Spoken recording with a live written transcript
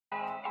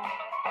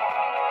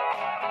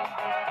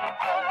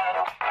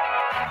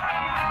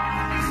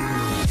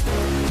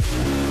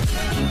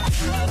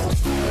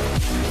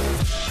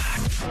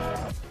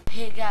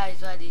Hey guys,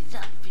 what is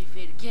up?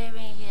 Fifir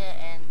Gaming here,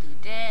 and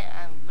today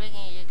I'm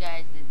bringing you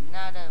guys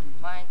another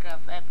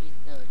Minecraft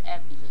episode,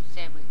 episode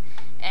 7.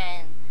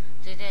 And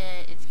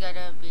today it's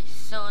gonna be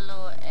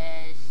solo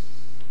as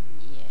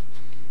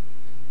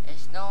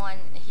no one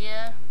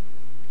here,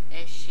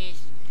 as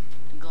she's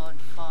gone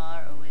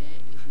far away.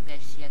 If you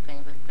guys see, I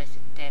can't even press a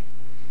tab,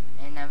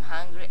 and I'm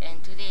hungry.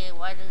 And today,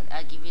 why don't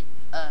I give it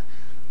a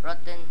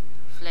rotten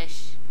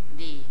flesh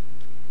day,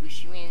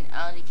 which means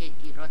I only can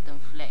eat rotten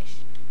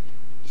flesh.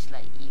 It's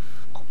like if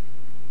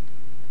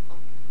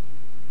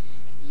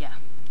yeah,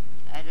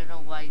 I don't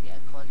know why they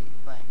call it,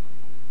 but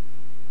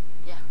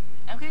yeah,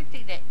 I'm gonna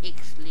take that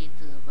eggs later.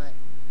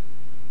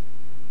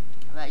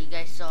 But you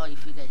guys saw,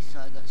 if you guys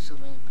saw, I got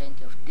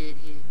plenty of dirt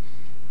here.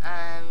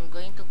 I'm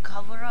going to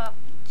cover up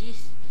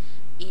this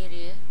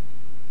area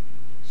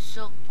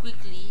so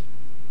quickly,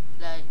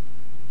 like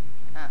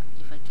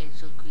if I can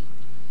so quick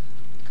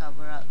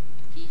cover up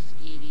this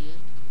area,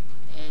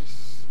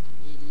 as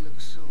it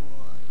looks so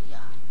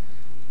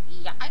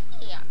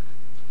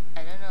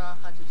I don't know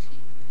how to say,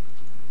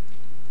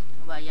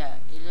 but yeah,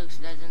 it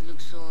doesn't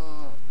look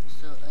so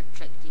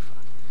attractive.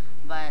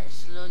 But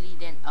slowly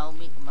then I'll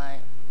make my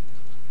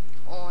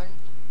own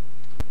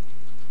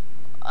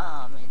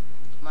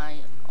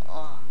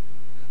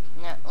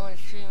my own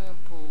swimming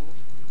pool.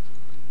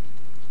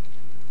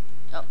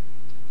 Oh,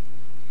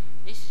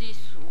 this is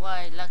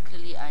why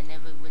luckily I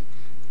never even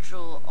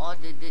throw all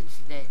the dirt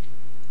that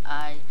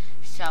I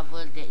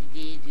shoveled that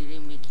day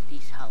during making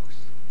this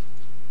house.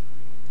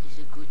 It's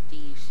a good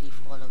thing you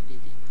save all of the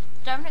dirt.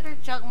 So I'm not gonna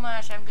talk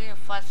much, I'm gonna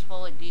fast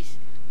forward this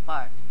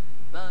part.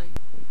 Bye.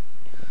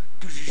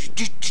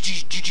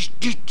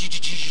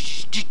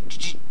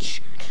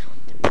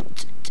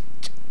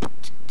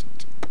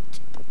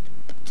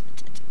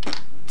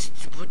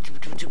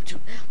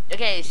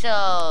 Okay,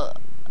 so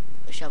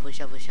shovel.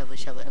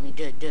 I mean,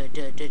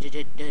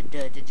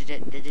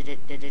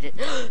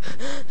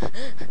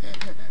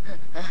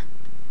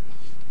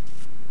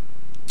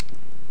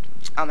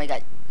 oh my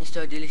god, it's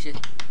so delicious.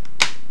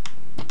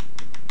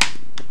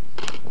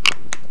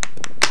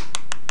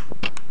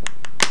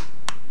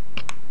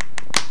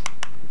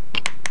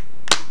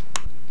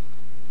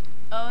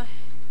 Oh,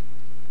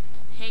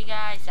 hey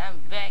guys, I'm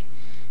back,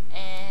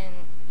 and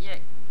yeah,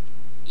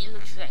 it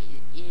looks like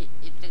it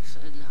takes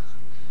a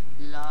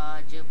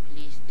larger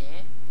place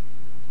there.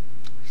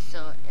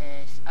 So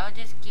as I'll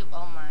just keep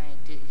all my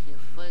dirt here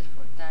first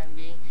for the time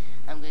being.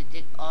 I'm gonna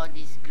take all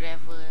this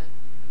gravel,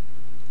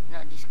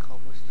 not this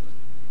cobblestone.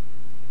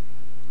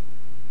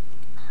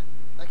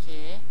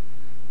 Okay,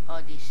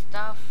 all this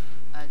stuff.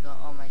 I got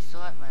all my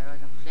sword, my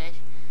rotten flesh.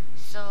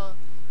 So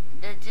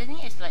the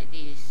journey is like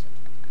this.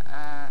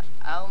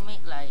 I'll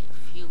make like a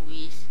few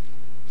ways.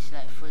 It's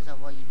like, first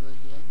of all, you go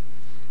here.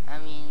 I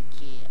mean,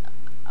 okay,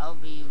 I'll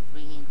be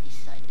bringing this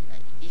side.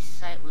 Like this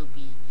side will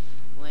be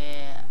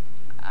where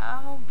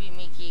I'll be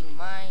making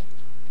my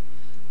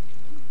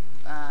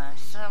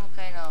some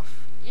kind of,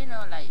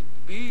 like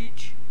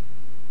beach.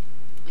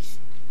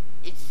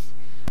 It's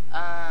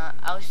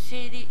I'll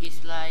say it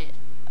is like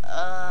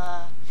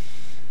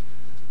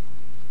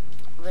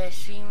where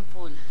swimming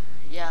pool.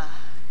 Yeah,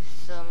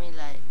 so I mean,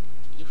 like,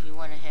 if you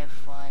want to have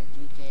fun,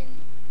 we can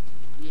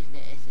use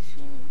that as a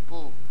swimming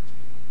pool.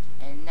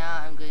 And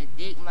now I'm gonna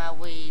dig my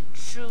way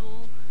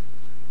through.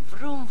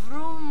 Vroom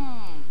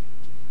vroom.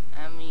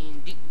 I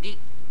mean, dig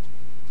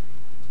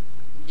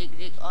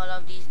all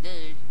of this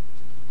dirt.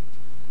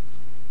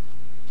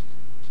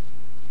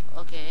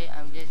 Okay,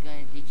 I'm just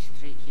gonna dig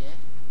straight here.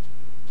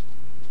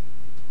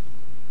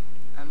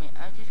 I mean,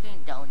 I'm just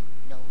going down.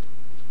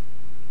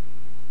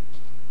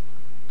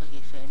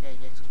 Okay, so and I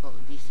just go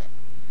this side.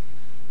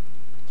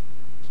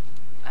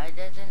 I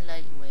doesn't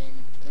like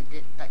when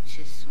dirt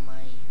touches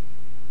my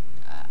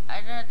I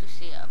don't know how to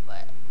say it,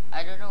 but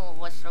I don't know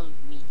what's wrong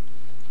with me.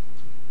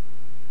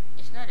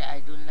 It's not that I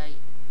don't like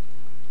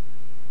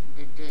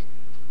the dirt.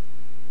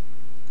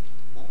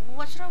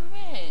 What's wrong with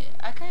me?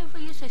 I can't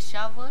even use a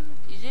shovel,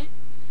 is it?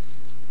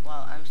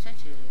 Wow, I'm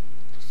such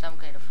some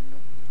kind of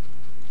noob.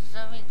 So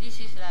I mean, this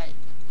is like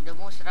the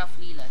most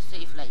roughly lah. So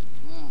if like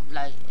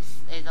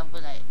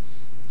example, like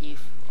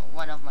if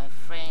one of my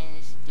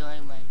friends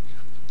join my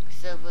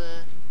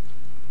server,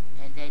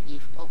 and then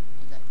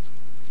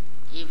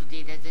if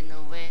they doesn't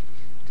know where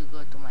to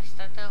go to my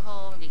starter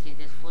home, they can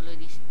just follow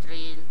this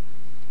trail.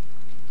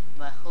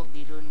 But hope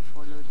they don't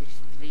follow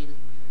this trail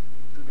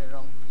to the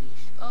wrong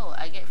place. Oh,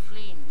 I get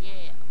flame,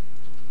 yeah.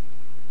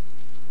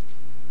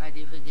 I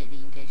didn't get the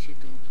intention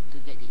to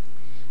get it.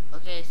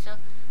 Okay, so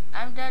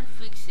I'm done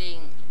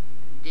fixing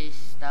this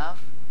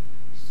stuff.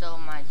 So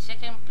my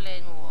second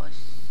plan was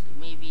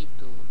maybe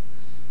to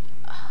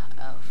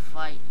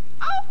fight.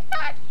 Oh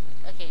God!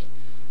 Okay,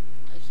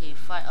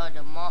 fight all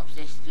the mobs.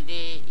 As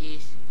today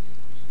is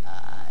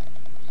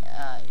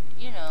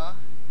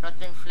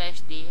rotten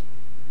flesh day.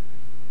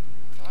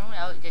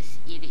 I'll just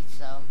eat it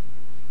some.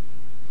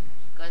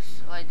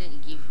 Cause why don't you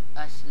give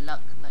us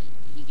luck? Like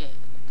you get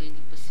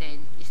 20%.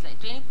 It's like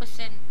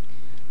 20%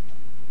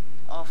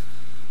 of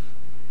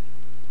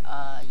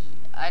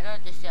I don't know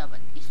what to say, but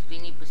it's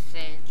 20%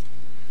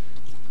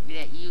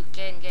 that you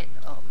can get.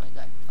 Oh my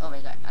god. Oh my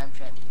god. I'm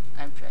trapped.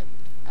 I'm trapped.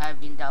 I've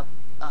been down.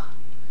 Oh.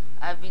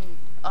 I've been.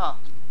 Oh.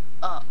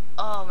 Oh.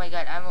 Oh my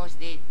god. I'm almost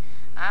dead.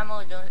 I'm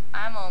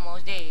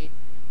almost dead.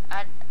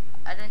 I.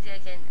 I don't think I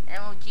can.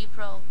 MOG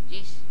Pro.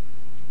 This.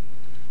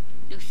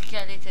 Do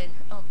skeleton.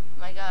 Oh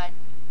my god.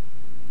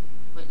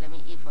 Wait. Let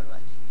me eat for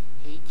once.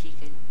 Hey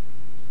chicken.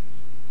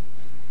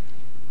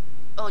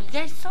 Oh, you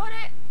guys saw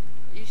that?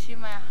 You see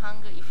my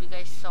hunger? If you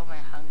guys saw my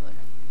hunger,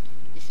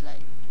 it's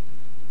like.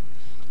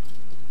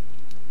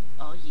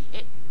 Oh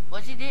yeah.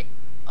 Was he dead?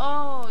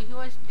 Oh, he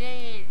was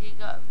dead. He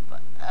got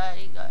me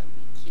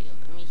killed.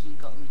 I mean, he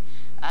got me.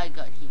 I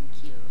got him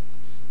killed.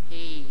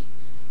 Hey,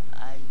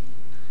 are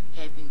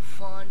you having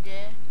fun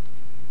there?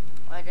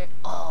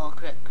 Oh,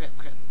 crap.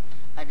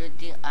 I don't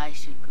think I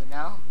should go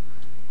now.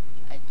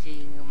 I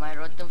think my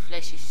rotten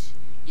flesh is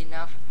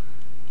enough.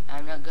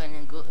 I'm not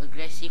gonna go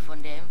aggressive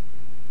on them.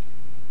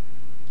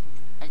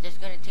 I'm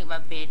just gonna take my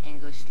bed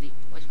and go sleep.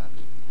 Where's my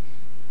bed?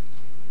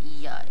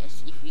 Yeah,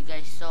 as if you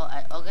guys saw,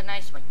 I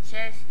organized my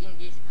chairs in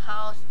this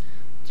house.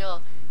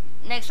 So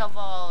next of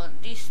all,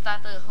 this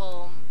starter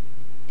home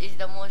is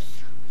the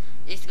most.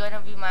 It's gonna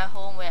be my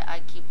home where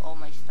I keep all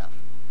my stuff.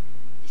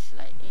 It's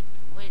like,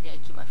 where did I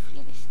keep my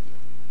flint? It's still.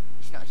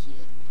 It's not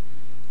here.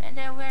 And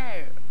then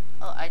where?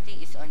 Oh, I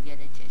think it's on the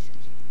other chest.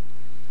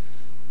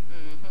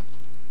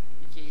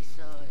 Okay,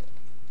 so